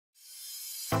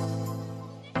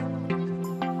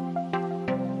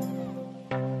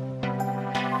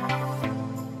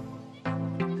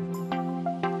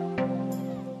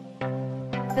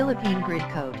Philippine Grid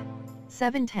Code.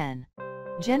 710.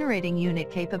 Generating Unit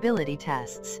Capability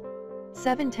Tests.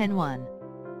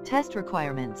 710.1. Test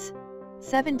Requirements.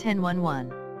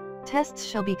 710.1.1. Tests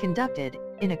shall be conducted,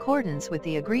 in accordance with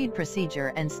the agreed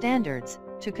procedure and standards,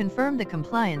 to confirm the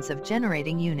compliance of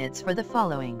generating units for the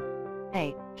following.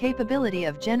 A. Capability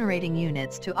of generating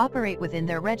units to operate within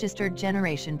their registered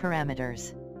generation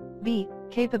parameters. B.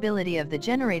 Capability of the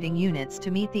generating units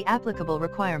to meet the applicable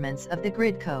requirements of the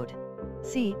grid code.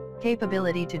 C.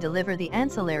 Capability to deliver the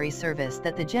ancillary service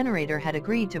that the generator had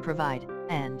agreed to provide,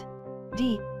 and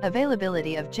D.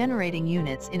 Availability of generating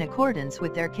units in accordance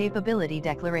with their capability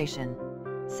declaration.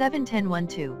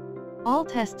 710.1.2. All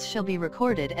tests shall be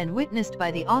recorded and witnessed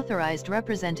by the authorized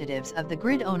representatives of the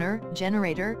grid owner,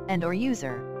 generator, and/or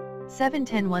user.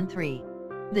 710.1.3.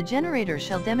 The generator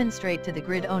shall demonstrate to the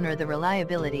grid owner the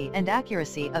reliability and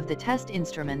accuracy of the test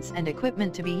instruments and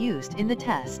equipment to be used in the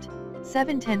test.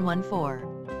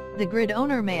 710.1.4. The grid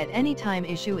owner may at any time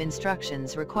issue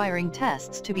instructions requiring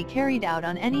tests to be carried out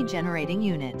on any generating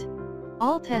unit.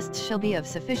 All tests shall be of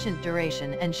sufficient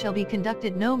duration and shall be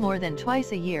conducted no more than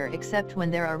twice a year except when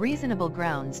there are reasonable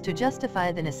grounds to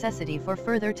justify the necessity for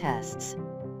further tests.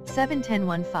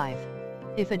 710.1.5.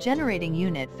 If a generating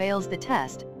unit fails the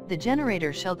test, the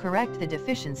generator shall correct the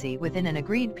deficiency within an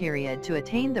agreed period to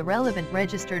attain the relevant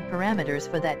registered parameters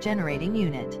for that generating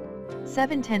unit.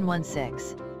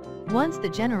 710.1.6. Once the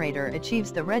generator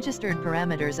achieves the registered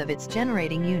parameters of its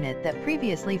generating unit that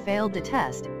previously failed the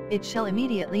test, it shall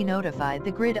immediately notify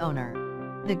the grid owner.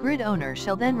 The grid owner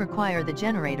shall then require the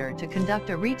generator to conduct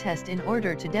a retest in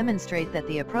order to demonstrate that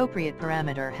the appropriate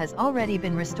parameter has already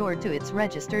been restored to its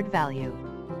registered value.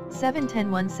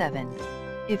 710.1.7.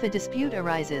 If a dispute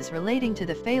arises relating to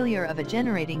the failure of a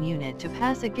generating unit to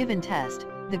pass a given test,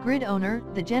 the grid owner,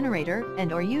 the generator,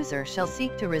 and/or user shall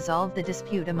seek to resolve the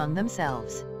dispute among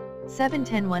themselves.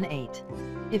 710.1.8.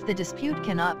 If the dispute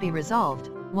cannot be resolved,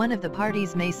 one of the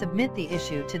parties may submit the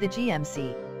issue to the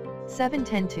GMC.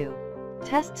 710.2.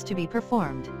 Tests to be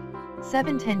performed.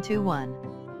 710.2.1.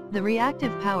 The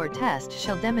reactive power test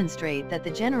shall demonstrate that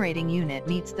the generating unit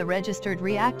meets the registered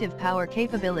reactive power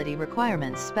capability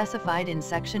requirements specified in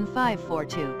Section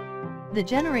 542. The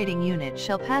generating unit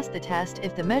shall pass the test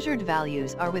if the measured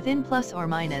values are within plus or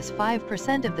minus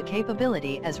 5% of the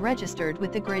capability as registered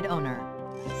with the grid owner.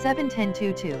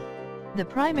 710.2.2. The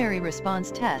primary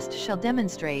response test shall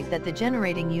demonstrate that the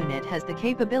generating unit has the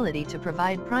capability to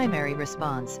provide primary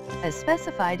response, as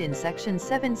specified in Section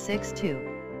 762.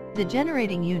 The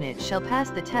generating unit shall pass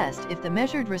the test if the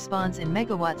measured response in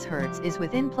megawatts-hertz is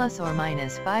within plus or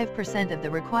minus 5% of the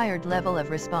required level of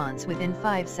response within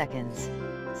 5 seconds.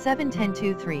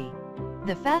 710.2.3.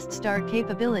 The fast start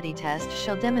capability test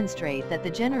shall demonstrate that the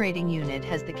generating unit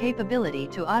has the capability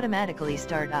to automatically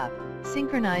start up,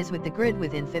 synchronize with the grid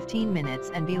within 15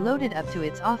 minutes and be loaded up to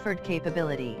its offered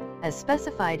capability, as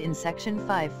specified in Section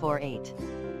 548.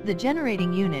 The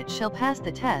generating unit shall pass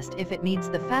the test if it meets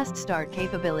the fast start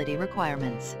capability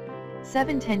requirements.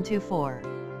 710.2.4.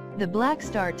 The black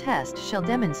start test shall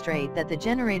demonstrate that the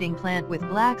generating plant with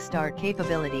black start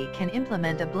capability can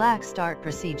implement a black start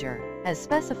procedure, as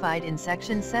specified in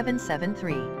Section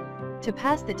 773. To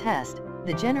pass the test,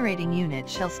 the generating unit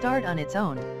shall start on its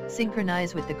own,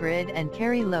 synchronize with the grid and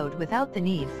carry load without the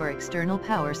need for external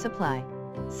power supply.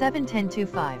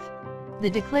 710.2.5. The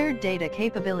declared data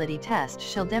capability test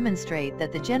shall demonstrate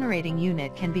that the generating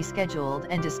unit can be scheduled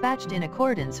and dispatched in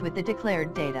accordance with the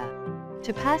declared data.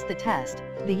 To pass the test,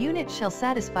 the unit shall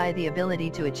satisfy the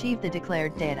ability to achieve the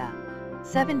declared data.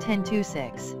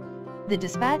 710.2.6. The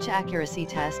dispatch accuracy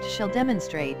test shall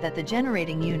demonstrate that the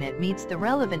generating unit meets the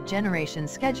relevant generation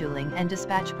scheduling and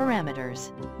dispatch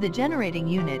parameters. The generating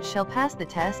unit shall pass the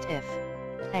test if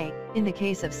A. In the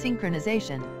case of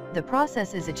synchronization, the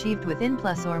process is achieved within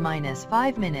plus or minus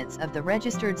 5 minutes of the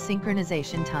registered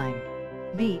synchronization time.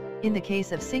 B. In the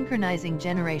case of synchronizing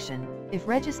generation, if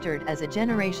registered as a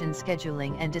generation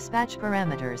scheduling and dispatch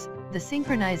parameters, the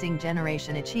synchronizing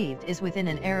generation achieved is within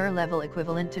an error level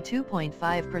equivalent to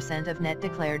 2.5% of net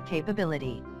declared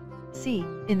capability. C.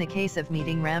 In the case of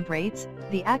meeting ramp rates,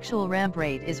 the actual ramp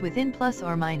rate is within plus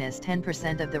or minus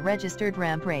 10% of the registered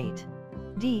ramp rate.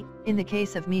 D. In the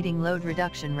case of meeting load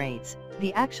reduction rates,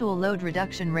 the actual load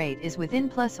reduction rate is within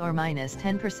plus or minus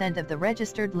 10% of the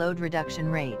registered load reduction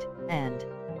rate, and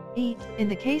E. In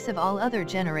the case of all other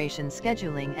generation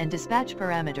scheduling and dispatch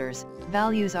parameters,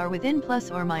 values are within plus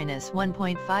or minus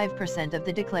 1.5% of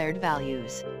the declared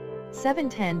values.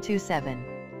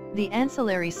 710.2.7. The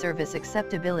Ancillary Service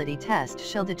Acceptability Test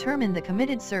shall determine the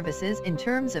committed services in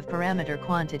terms of parameter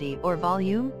quantity or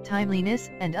volume, timeliness,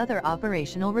 and other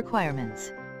operational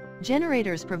requirements.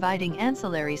 Generators providing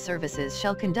ancillary services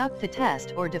shall conduct the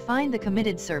test or define the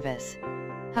committed service.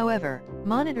 However,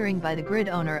 monitoring by the grid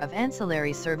owner of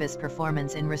ancillary service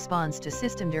performance in response to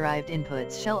system-derived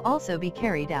inputs shall also be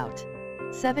carried out.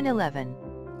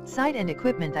 7.11. Site and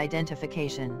equipment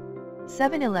identification.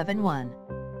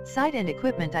 7.11.1. Site and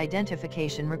equipment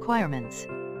identification requirements.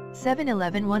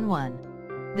 7.11.1.1.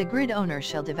 The grid owner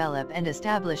shall develop and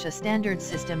establish a standard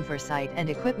system for site and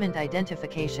equipment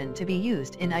identification to be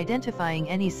used in identifying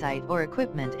any site or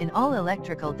equipment in all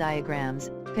electrical diagrams,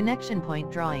 connection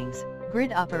point drawings,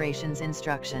 grid operations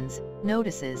instructions,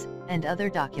 notices, and other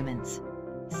documents.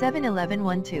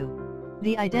 7.11.1.2.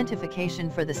 The identification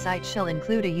for the site shall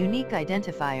include a unique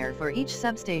identifier for each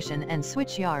substation and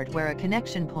switch yard where a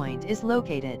connection point is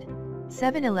located.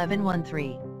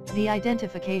 7.11.1.3. The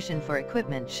identification for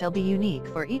equipment shall be unique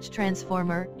for each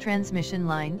transformer, transmission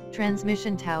line,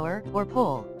 transmission tower, or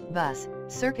pole, bus,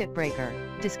 circuit breaker,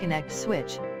 disconnect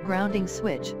switch, grounding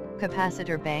switch,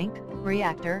 capacitor bank,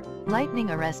 reactor, lightning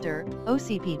arrestor,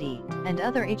 OCPD, and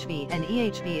other HV and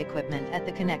EHV equipment at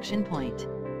the connection point.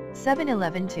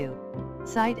 7.11.2.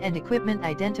 Site and equipment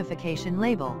identification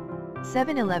label.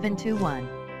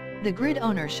 7.11.2.1. The grid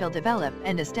owner shall develop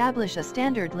and establish a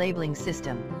standard labeling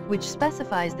system, which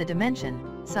specifies the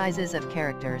dimension, sizes of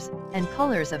characters, and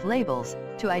colors of labels,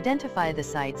 to identify the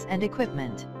sites and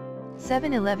equipment.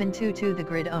 7.11.2.2. The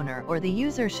grid owner or the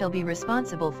user shall be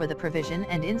responsible for the provision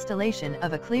and installation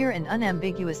of a clear and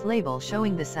unambiguous label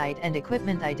showing the site and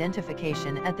equipment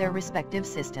identification at their respective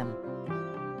system.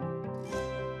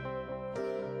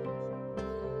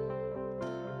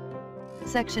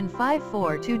 Section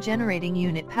 542. Generating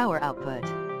unit power output.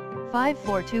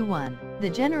 5421. The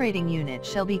generating unit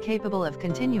shall be capable of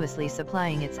continuously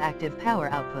supplying its active power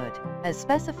output, as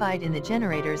specified in the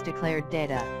generator's declared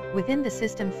data, within the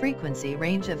system frequency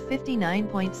range of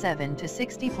 59.7 to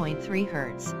 60.3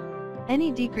 Hz.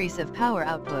 Any decrease of power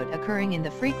output occurring in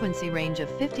the frequency range of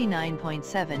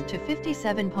 59.7 to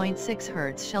 57.6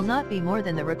 Hz shall not be more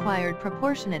than the required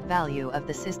proportionate value of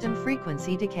the system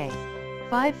frequency decay.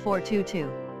 5422.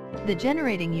 The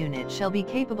generating unit shall be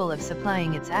capable of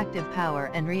supplying its active power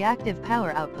and reactive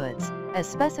power outputs, as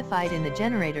specified in the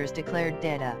generator's declared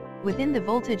data, within the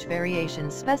voltage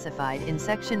variations specified in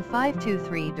Section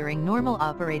 523 during normal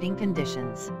operating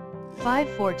conditions.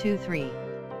 5423.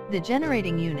 The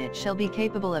generating unit shall be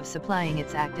capable of supplying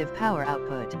its active power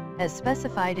output, as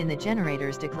specified in the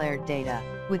generator's declared data,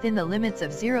 within the limits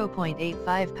of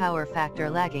 0.85 power factor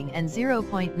lagging and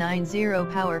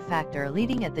 0.90 power factor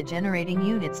leading at the generating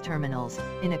unit's terminals,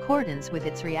 in accordance with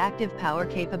its reactive power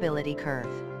capability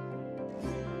curve.